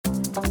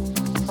This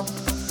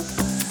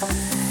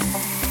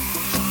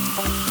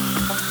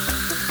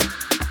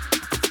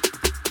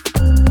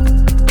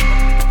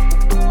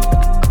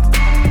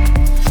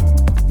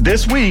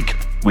week,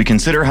 we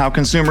consider how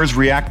consumers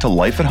react to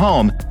life at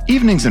home,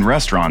 evenings in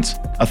restaurants,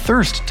 a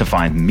thirst to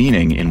find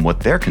meaning in what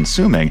they're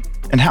consuming,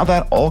 and how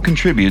that all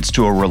contributes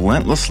to a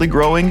relentlessly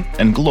growing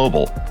and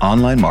global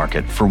online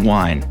market for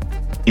wine.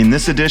 In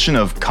this edition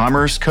of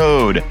Commerce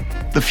Code,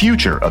 the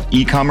future of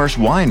e-commerce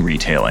wine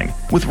retailing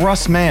with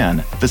Russ Mann,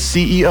 the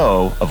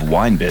CEO of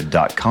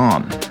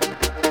WineBid.com.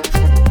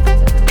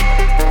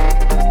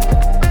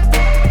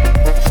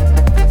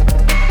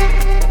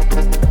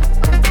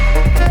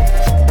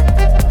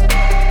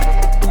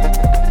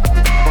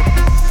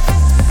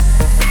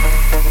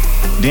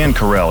 Dan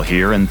Carell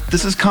here, and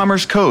this is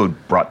Commerce Code,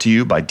 brought to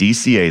you by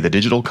DCA, the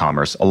Digital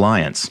Commerce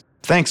Alliance.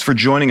 Thanks for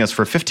joining us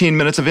for 15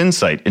 minutes of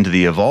insight into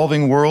the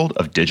evolving world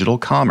of digital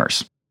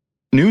commerce.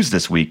 News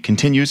this week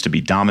continues to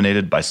be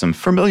dominated by some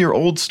familiar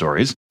old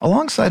stories,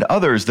 alongside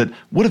others that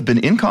would have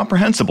been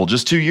incomprehensible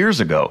just 2 years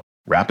ago.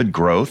 Rapid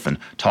growth and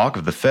talk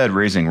of the Fed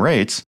raising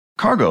rates,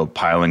 cargo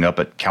piling up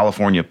at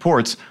California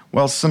ports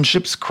while some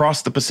ships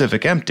cross the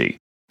Pacific empty.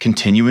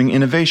 Continuing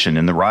innovation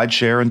in the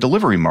rideshare and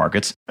delivery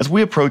markets as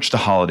we approach the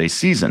holiday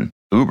season.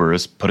 Uber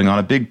is putting on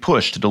a big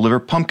push to deliver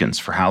pumpkins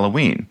for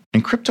Halloween,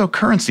 and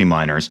cryptocurrency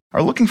miners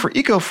are looking for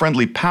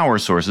eco-friendly power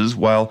sources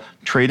while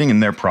trading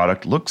in their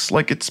product looks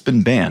like it's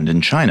been banned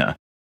in China.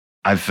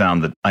 I've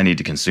found that I need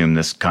to consume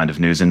this kind of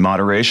news in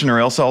moderation,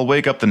 or else I'll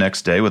wake up the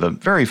next day with a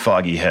very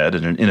foggy head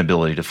and an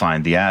inability to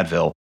find the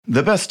Advil.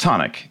 The best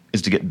tonic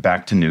is to get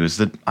back to news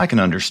that I can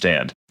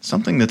understand.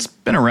 Something that's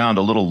been around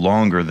a little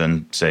longer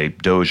than, say,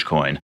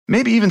 Dogecoin.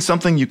 Maybe even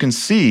something you can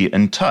see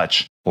and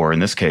touch, or in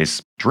this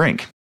case,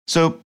 drink.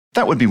 So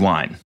that would be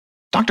wine.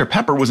 Dr.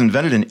 Pepper was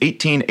invented in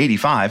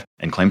 1885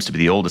 and claims to be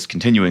the oldest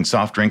continuing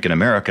soft drink in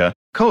America.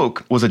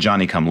 Coke was a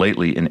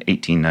Johnny-come-lately in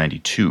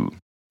 1892.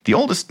 The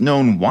oldest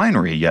known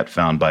winery yet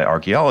found by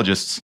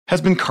archaeologists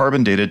has been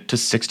carbon dated to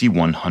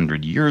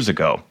 6,100 years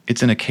ago.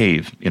 It's in a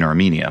cave in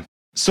Armenia.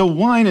 So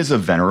wine is a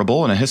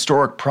venerable and a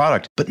historic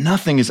product, but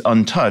nothing is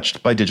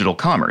untouched by digital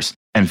commerce,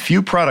 and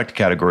few product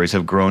categories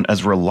have grown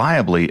as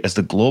reliably as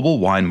the global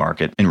wine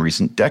market in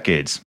recent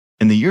decades.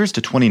 In the years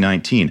to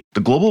 2019,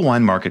 the global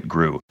wine market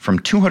grew from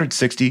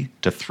 $260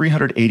 to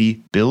 $380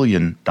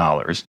 billion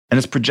and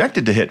is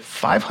projected to hit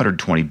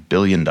 $520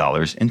 billion in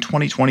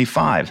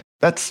 2025.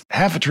 That's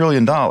 $500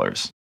 billion.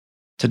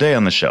 Today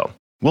on the show,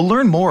 we'll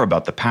learn more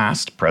about the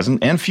past,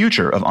 present, and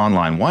future of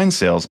online wine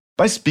sales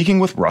by speaking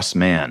with Russ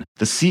Mann,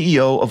 the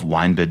CEO of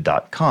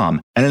WineBid.com,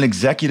 and an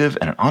executive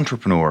and an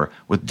entrepreneur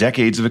with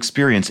decades of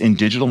experience in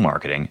digital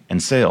marketing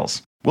and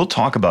sales. We'll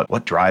talk about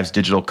what drives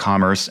digital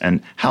commerce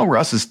and how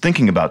Russ is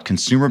thinking about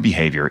consumer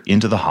behavior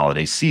into the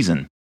holiday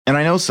season. And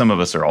I know some of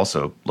us are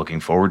also looking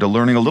forward to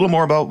learning a little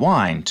more about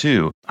wine,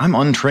 too. I'm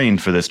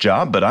untrained for this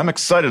job, but I'm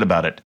excited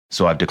about it.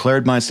 So I've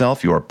declared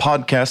myself your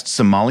podcast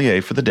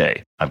sommelier for the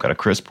day. I've got a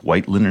crisp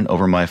white linen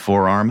over my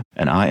forearm,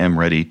 and I am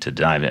ready to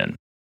dive in.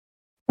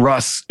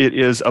 Russ, it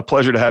is a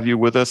pleasure to have you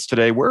with us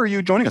today. Where are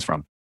you joining us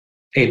from?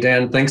 Hey,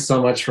 Dan, thanks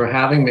so much for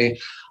having me.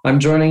 I'm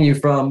joining you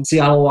from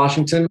Seattle,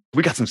 Washington.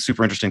 We got some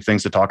super interesting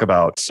things to talk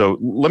about. So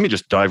let me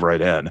just dive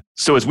right in.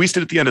 So as we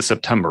sit at the end of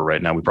September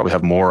right now, we probably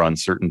have more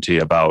uncertainty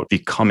about the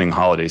coming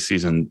holiday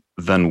season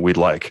than we'd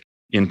like.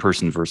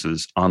 In-person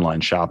versus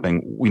online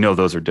shopping. We know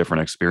those are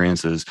different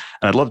experiences.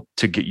 And I'd love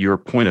to get your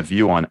point of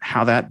view on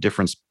how that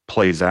difference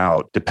plays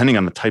out depending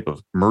on the type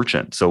of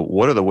merchant. So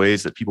what are the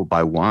ways that people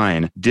buy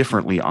wine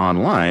differently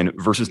online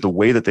versus the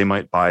way that they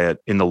might buy it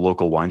in the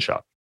local wine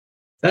shop?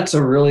 That's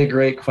a really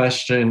great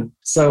question.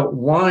 So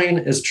wine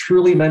is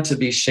truly meant to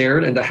be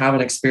shared and to have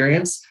an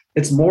experience.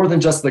 It's more than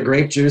just the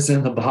grape juice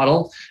in the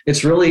bottle.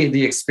 It's really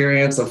the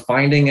experience of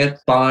finding it,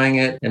 buying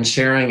it, and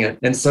sharing it.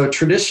 And so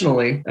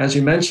traditionally, as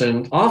you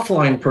mentioned,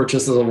 offline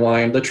purchases of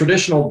wine, the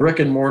traditional brick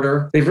and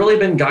mortar, they've really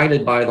been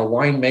guided by the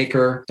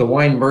winemaker, the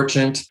wine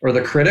merchant, or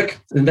the critic,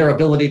 and their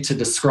ability to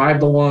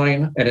describe the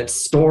wine and its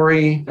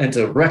story and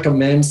to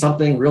recommend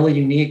something really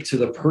unique to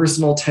the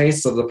personal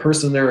tastes of the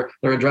person they're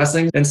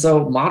addressing. And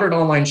so modern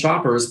online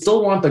shoppers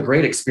still want the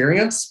great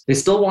experience. They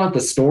still want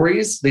the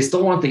stories. They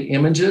still want the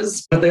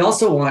images, but they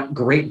also want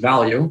great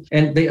value,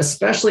 and they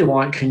especially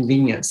want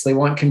convenience. They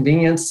want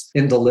convenience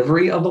in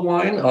delivery of the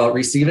wine,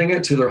 receiving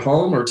it to their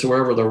home or to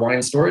wherever their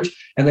wine storage,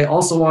 and they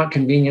also want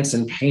convenience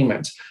in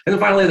payment. And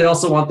then finally, they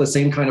also want the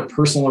same kind of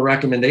personal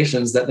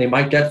recommendations that they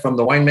might get from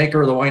the winemaker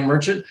or the wine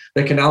merchant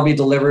that can now be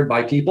delivered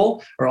by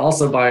people or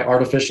also by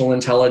artificial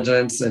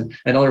intelligence and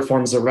other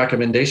forms of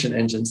recommendation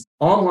engines.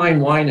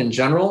 Online wine in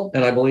general,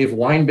 and I believe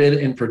WineBid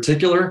in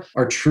particular,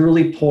 are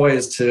truly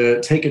poised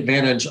to take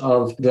advantage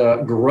of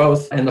the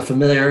growth and the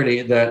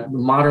familiarity that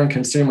modern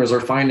consumers are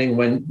finding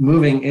when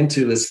moving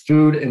into this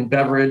food and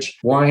beverage,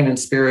 wine and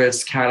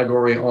spirits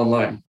category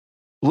online.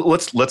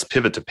 Let's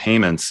pivot to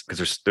payments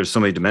because there's so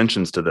many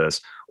dimensions to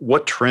this.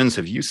 What trends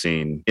have you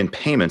seen in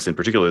payments in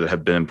particular that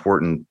have been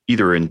important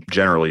either in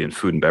generally in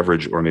food and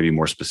beverage or maybe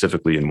more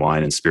specifically in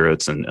wine and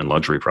spirits and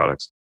luxury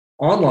products?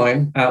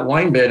 Online at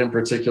WineBid in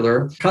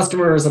particular,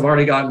 customers have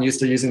already gotten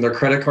used to using their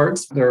credit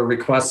cards. There are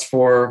requests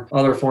for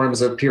other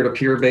forms of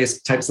peer-to-peer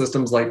based type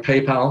systems like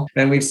PayPal.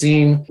 And we've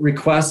seen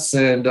requests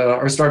and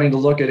are starting to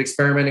look at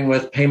experimenting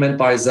with payment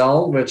by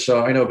Zelle, which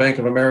I know Bank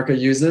of America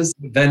uses,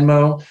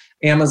 Venmo,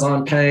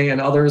 Amazon Pay, and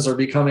others are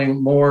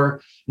becoming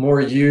more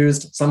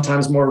used,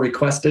 sometimes more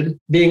requested.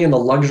 Being in the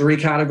luxury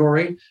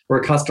category, where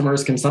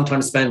customers can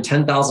sometimes spend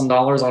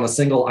 $10,000 on a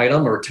single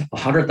item or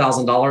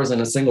 $100,000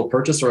 in a single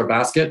purchase or a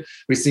basket,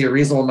 we see a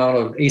reasonable amount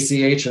of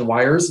ACH and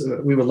wires.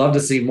 We would love to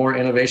see more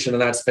innovation in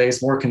that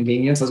space, more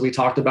convenience, as we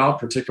talked about,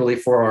 particularly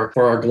for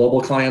our global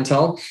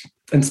clientele.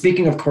 And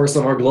speaking, of course,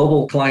 of our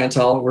global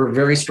clientele, we're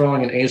very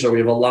strong in Asia. We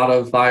have a lot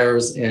of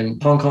buyers in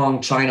Hong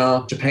Kong,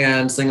 China,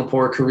 Japan,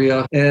 Singapore,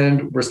 Korea,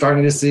 and we're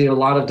starting to see a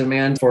lot of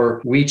demand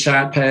for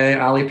WeChat Pay,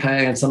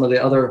 Alipay, and some of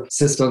the other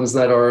systems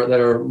that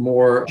are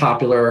more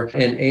popular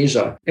in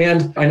Asia.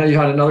 And I know you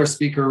had another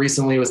speaker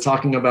recently who was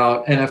talking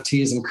about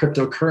NFTs and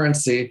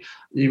cryptocurrency.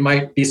 You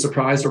might be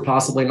surprised or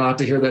possibly not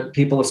to hear that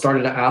people have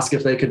started to ask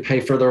if they could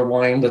pay for their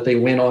wine that they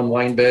win on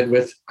WineBid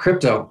with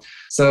crypto.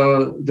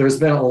 So there's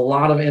been a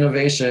lot of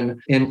innovation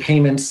in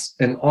payments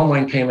and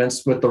online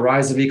payments with the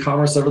rise of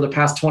e-commerce over the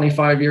past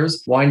 25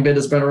 years. WineBid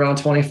has been around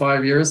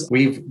 25 years.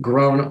 We've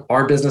grown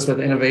our business with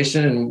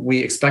innovation, and we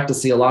expect to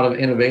see a lot of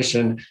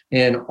innovation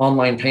in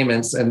online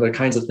payments and the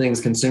kinds of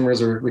things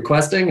consumers are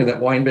requesting, and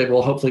that WineBid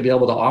will hopefully be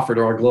able to offer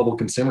to our global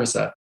consumer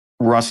set.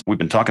 Russ, we've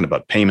been talking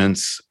about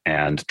payments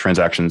and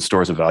transactions,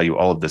 stores of value,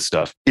 all of this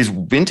stuff. Is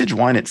vintage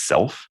wine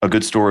itself a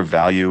good store of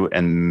value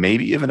and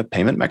maybe even a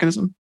payment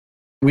mechanism?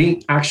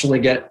 We actually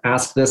get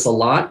asked this a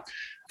lot.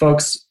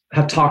 Folks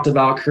have talked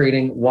about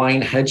creating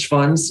wine hedge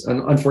funds,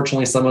 and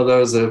unfortunately, some of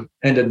those have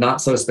ended not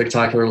so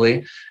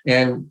spectacularly.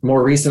 And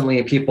more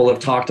recently, people have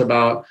talked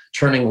about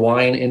turning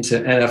wine into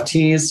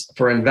NFTs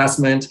for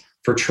investment,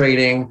 for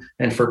trading,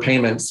 and for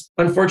payments.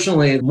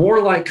 Unfortunately,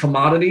 more like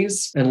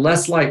commodities and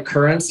less like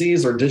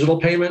currencies or digital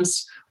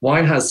payments,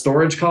 wine has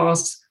storage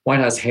costs, wine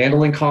has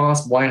handling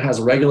costs, wine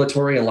has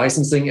regulatory and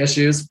licensing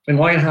issues, and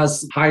wine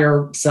has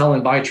higher sell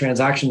and buy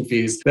transaction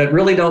fees that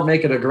really don't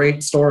make it a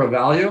great store of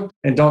value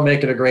and don't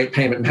make it a great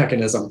payment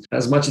mechanism.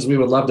 As much as we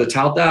would love to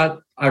tout that,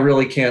 I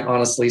really can't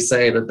honestly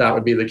say that that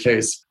would be the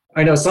case.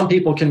 I know some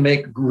people can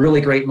make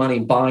really great money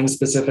buying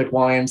specific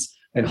wines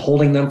and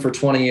holding them for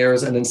 20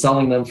 years and then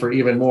selling them for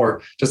even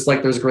more. Just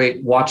like there's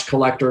great watch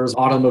collectors,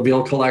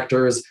 automobile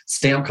collectors,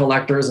 stamp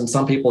collectors, and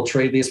some people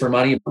trade these for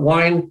money.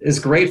 Wine is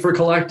great for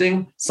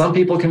collecting. Some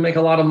people can make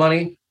a lot of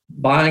money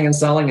buying and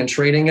selling and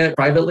trading it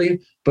privately.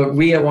 But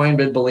we at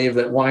WineBid believe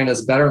that wine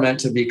is better meant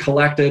to be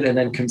collected and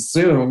then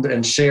consumed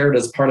and shared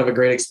as part of a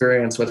great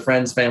experience with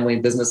friends, family,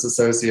 business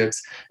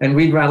associates. And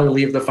we'd rather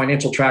leave the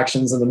financial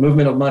tractions and the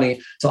movement of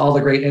money to all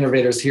the great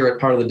innovators here at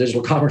part of the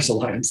Digital Commerce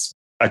Alliance.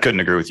 I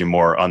couldn't agree with you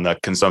more on the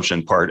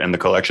consumption part and the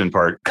collection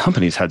part.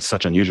 Companies had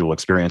such unusual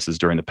experiences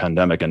during the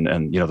pandemic,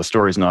 and the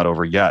story's not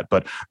over yet.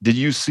 But did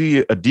you see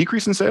a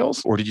decrease in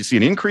sales, or did you see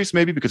an increase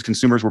maybe because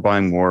consumers were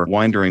buying more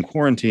wine during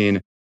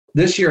quarantine?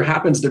 This year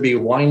happens to be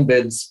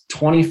WineBid's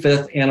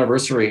 25th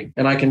anniversary.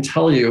 And I can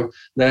tell you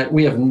that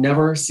we have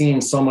never seen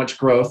so much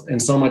growth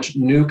and so much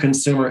new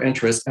consumer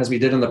interest as we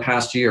did in the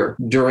past year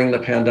during the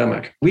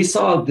pandemic. We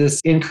saw this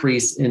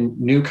increase in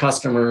new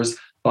customers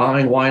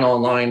buying wine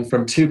online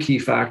from two key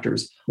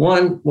factors.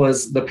 One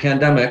was the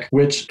pandemic,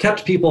 which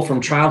kept people from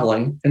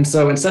traveling. And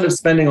so instead of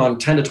spending on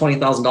 $10,000 to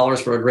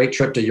 $20,000 for a great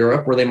trip to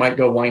Europe, where they might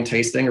go wine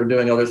tasting or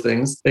doing other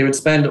things, they would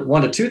spend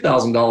 $1,000 to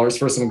 $2,000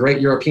 for some great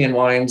European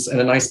wines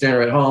and a nice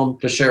dinner at home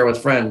to share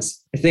with friends.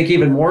 I think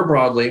even more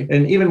broadly,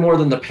 and even more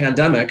than the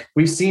pandemic,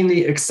 we've seen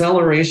the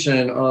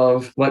acceleration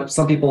of what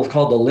some people have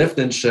called the lift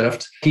and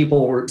shift.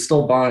 People were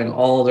still buying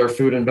all their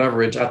food and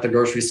beverage at the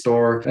grocery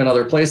store and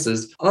other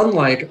places,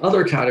 unlike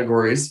other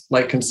categories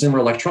like consumer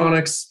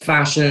electronics,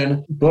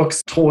 fashion,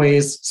 books,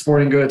 toys,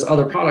 sporting goods,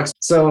 other products.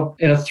 So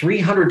in a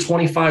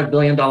 $325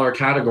 billion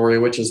category,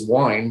 which is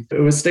wine,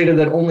 it was stated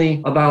that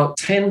only about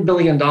 $10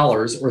 billion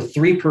or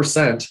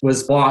 3%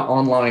 was bought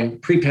online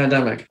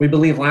pre-pandemic. We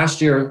believe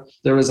last year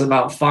there was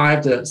about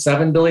 $5 to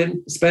 $7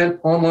 billion spent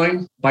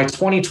online. By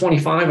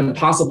 2025 and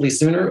possibly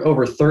sooner,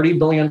 over $30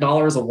 billion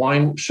of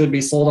wine should be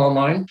sold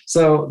online.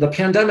 So the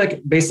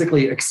pandemic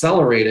basically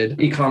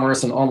accelerated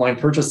e-commerce and online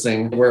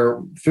purchasing,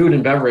 where food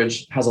and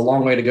beverage has a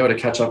long way to go to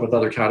catch up with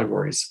other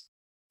categories.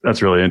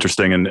 That's really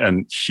interesting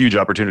and huge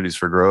opportunities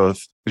for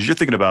growth. As you're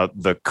thinking about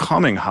the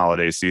coming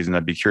holiday season,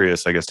 I'd be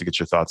curious, I guess, to get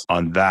your thoughts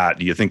on that.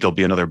 Do you think there'll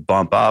be another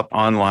bump up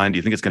online? Do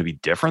you think it's going to be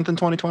different than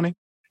 2020?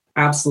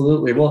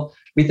 Absolutely. Well,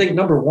 we think,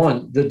 number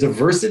one, the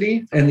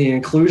diversity and the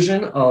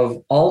inclusion of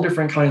all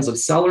different kinds of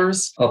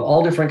sellers, of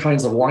all different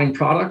kinds of wine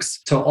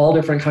products to all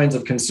different kinds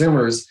of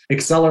consumers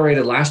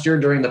accelerated last year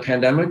during the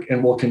pandemic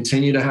and will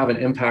continue to have an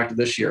impact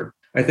this year.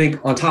 I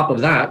think on top of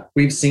that,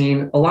 we've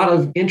seen a lot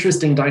of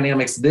interesting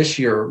dynamics this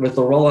year with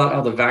the rollout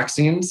of the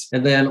vaccines.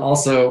 And then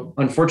also,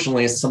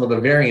 unfortunately, some of the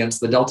variants,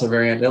 the Delta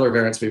variant, the other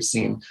variants we've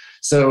seen.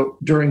 So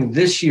during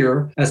this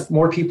year, as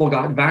more people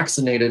got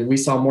vaccinated, we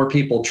saw more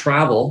people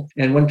travel.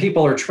 And when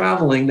people are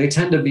traveling, they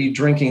tend to be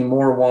drinking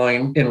more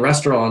wine in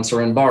restaurants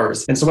or in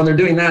bars. And so when they're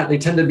doing that, they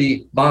tend to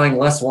be buying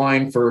less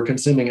wine for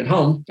consuming at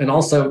home. And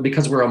also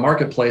because we're a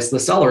marketplace, the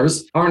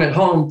sellers aren't at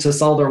home to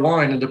sell their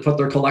wine and to put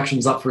their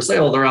collections up for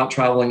sale. They're out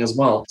traveling as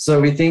well.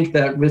 So we think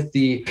that with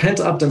the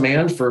pent-up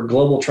demand for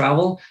global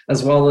travel,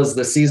 as well as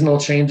the seasonal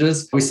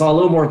changes, we saw a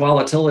little more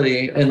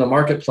volatility in the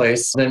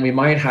marketplace than we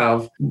might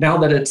have now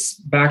that it's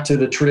back to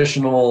the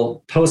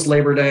traditional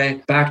post-Labor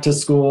Day, back to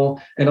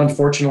school. And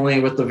unfortunately,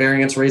 with the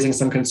variants raising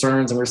some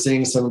concerns and we're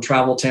seeing some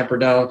travel tamper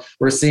down,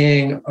 we're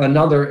seeing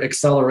another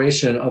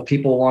acceleration of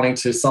people wanting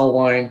to sell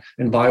wine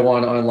and buy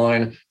wine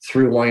online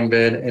through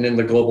WineBid and in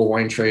the global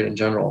wine trade in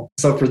general.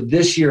 So for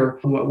this year,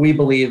 what we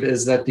believe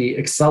is that the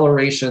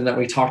acceleration that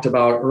we talked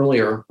about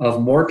earlier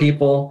of more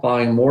people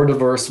buying more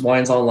diverse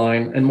wines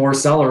online and more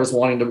sellers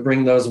wanting to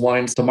bring those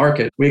wines to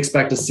market, we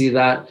expect to see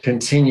that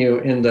continue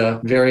in the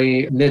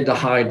very mid to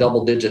high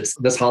double digits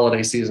this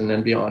holiday season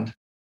and beyond.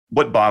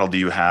 What bottle do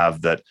you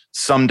have that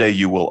someday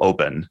you will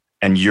open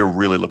and you're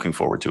really looking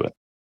forward to it?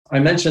 I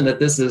mentioned that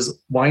this is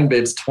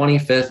WineBid's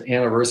 25th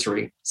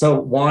anniversary. So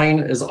wine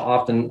is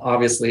often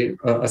obviously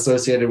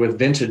associated with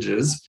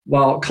vintages.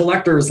 While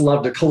collectors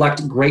love to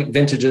collect great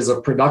vintages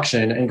of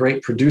production and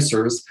great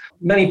producers,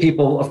 many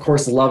people, of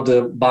course, love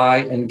to buy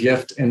and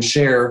gift and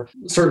share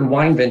certain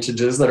wine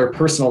vintages that are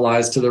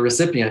personalized to the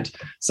recipient.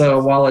 So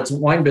while it's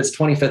WineBid's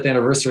 25th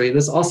anniversary,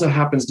 this also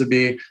happens to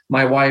be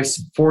my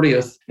wife's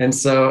 40th. And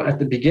so at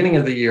the beginning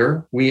of the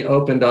year, we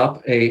opened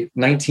up a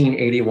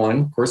 1981,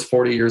 of course,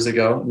 40 years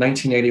ago,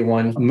 1981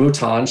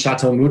 Mouton,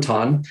 Chateau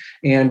Mouton.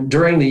 And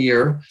during the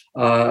year,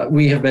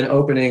 we have been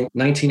opening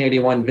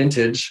 1981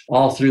 vintage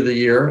all through the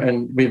year.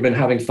 And we've been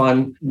having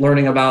fun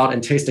learning about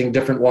and tasting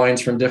different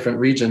wines from different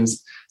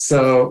regions.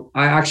 So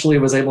I actually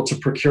was able to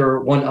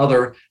procure one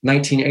other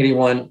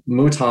 1981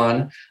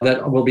 Mouton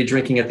that we'll be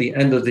drinking at the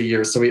end of the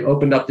year. So we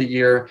opened up the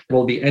year.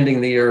 We'll be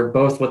ending the year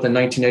both with the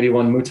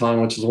 1981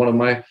 Mouton, which is one of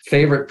my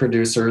favorite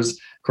producers.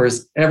 Of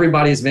course,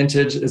 everybody's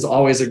vintage is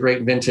always a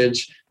great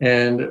vintage,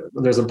 and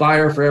there's a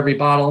buyer for every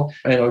bottle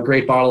and a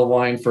great bottle of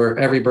wine for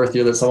every birth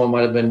year that someone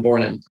might have been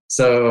born in.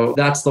 So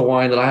that's the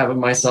wine that I have in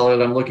my cellar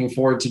that I'm looking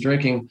forward to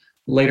drinking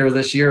later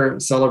this year,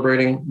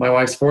 celebrating my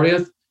wife's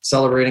 40th,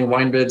 celebrating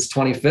WineBid's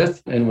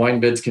 25th, and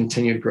WineBid's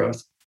continued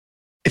growth.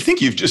 I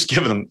think you've just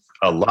given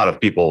a lot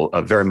of people,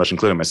 very much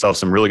including myself,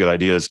 some really good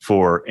ideas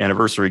for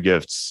anniversary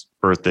gifts,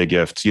 birthday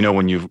gifts. You know,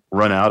 when you've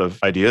run out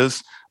of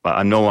ideas,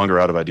 I'm no longer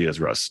out of ideas,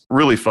 Russ.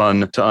 Really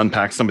fun to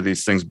unpack some of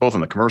these things, both on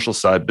the commercial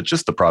side, but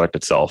just the product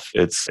itself.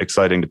 It's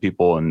exciting to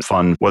people and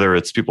fun, whether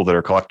it's people that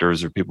are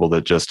collectors or people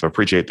that just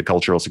appreciate the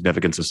cultural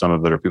significance of some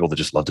of it, or people that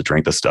just love to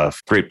drink the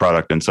stuff. Great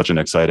product and such an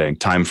exciting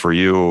time for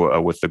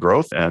you with the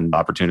growth and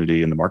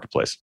opportunity in the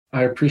marketplace.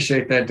 I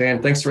appreciate that,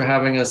 Dan. Thanks for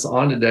having us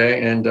on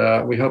today.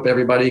 And we hope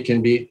everybody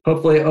can be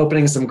hopefully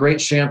opening some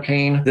great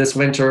champagne this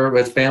winter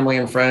with family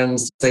and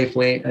friends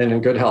safely and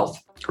in good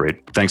health.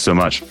 Great. Thanks so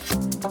much.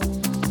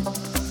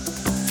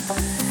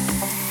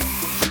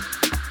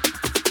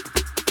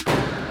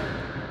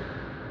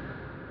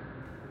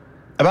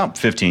 About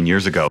 15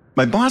 years ago,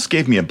 my boss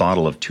gave me a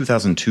bottle of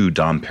 2002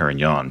 Dom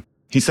Perignon.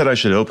 He said I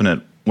should open it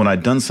when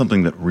I'd done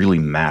something that really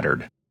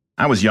mattered.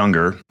 I was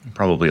younger,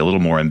 probably a little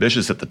more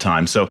ambitious at the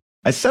time, so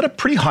I set a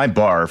pretty high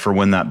bar for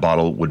when that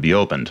bottle would be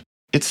opened.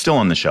 It's still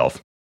on the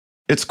shelf.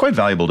 It's quite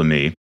valuable to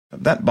me.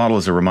 That bottle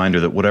is a reminder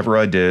that whatever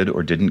I did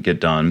or didn't get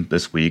done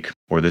this week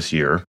or this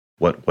year,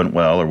 what went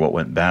well or what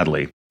went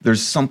badly,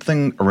 there's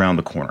something around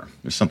the corner.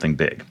 There's something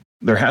big.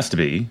 There has to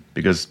be,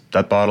 because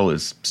that bottle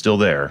is still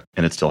there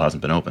and it still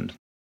hasn't been opened.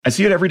 I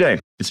see it every day.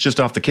 It's just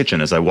off the kitchen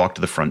as I walk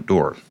to the front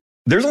door.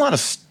 There's a lot of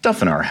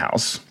stuff in our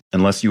house.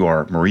 Unless you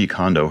are Marie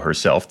Kondo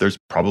herself, there's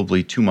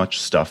probably too much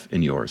stuff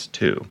in yours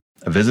too.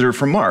 A visitor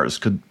from Mars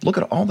could look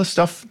at all the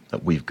stuff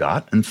that we've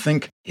got and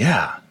think,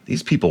 yeah,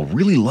 these people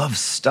really love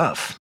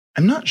stuff.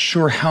 I'm not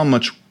sure how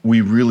much we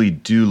really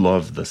do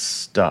love the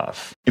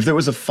stuff. If there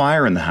was a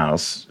fire in the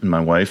house, and my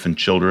wife and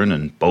children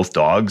and both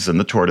dogs and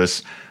the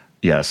tortoise,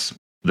 yes,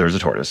 there's a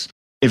tortoise.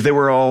 If they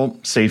were all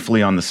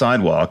safely on the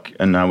sidewalk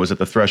and I was at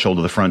the threshold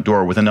of the front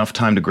door with enough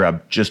time to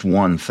grab just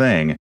one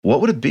thing,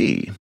 what would it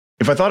be?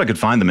 If I thought I could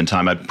find them in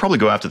time, I'd probably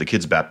go after the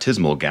kids'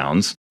 baptismal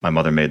gowns. My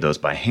mother made those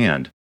by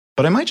hand.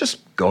 But I might just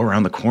go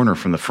around the corner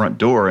from the front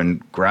door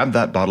and grab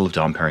that bottle of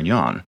Dom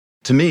Perignon.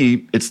 To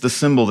me, it's the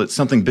symbol that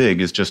something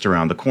big is just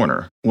around the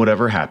corner,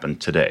 whatever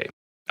happened today.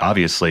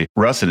 Obviously,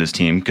 Russ and his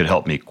team could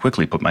help me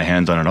quickly put my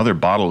hands on another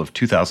bottle of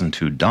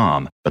 2002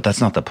 Dom, but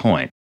that's not the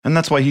point. And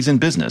that's why he's in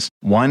business.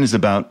 Wine is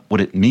about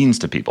what it means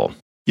to people.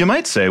 You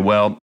might say,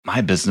 well,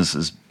 my business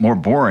is more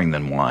boring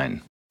than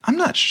wine. I'm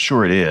not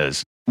sure it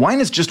is.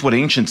 Wine is just what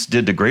ancients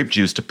did to grape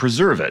juice to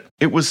preserve it.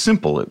 It was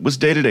simple. It was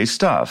day-to-day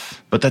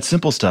stuff. But that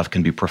simple stuff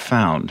can be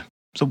profound.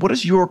 So what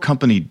does your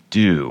company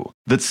do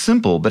that's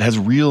simple but has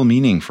real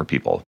meaning for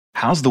people?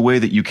 How's the way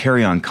that you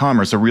carry on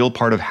commerce a real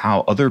part of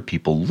how other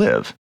people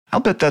live? I'll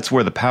bet that's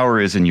where the power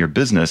is in your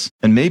business,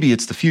 and maybe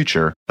it's the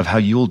future of how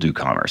you'll do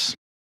commerce.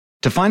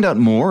 To find out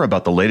more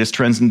about the latest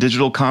trends in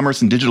digital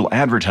commerce and digital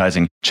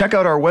advertising, check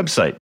out our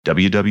website,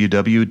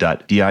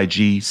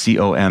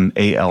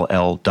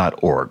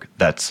 www.digcomall.org.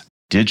 That's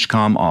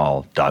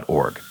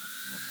digcomall.org.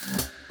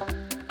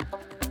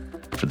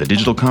 For the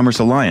Digital Commerce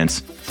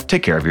Alliance,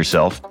 take care of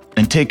yourself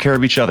and take care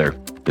of each other.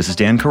 This is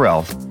Dan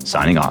Carell,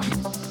 signing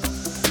off.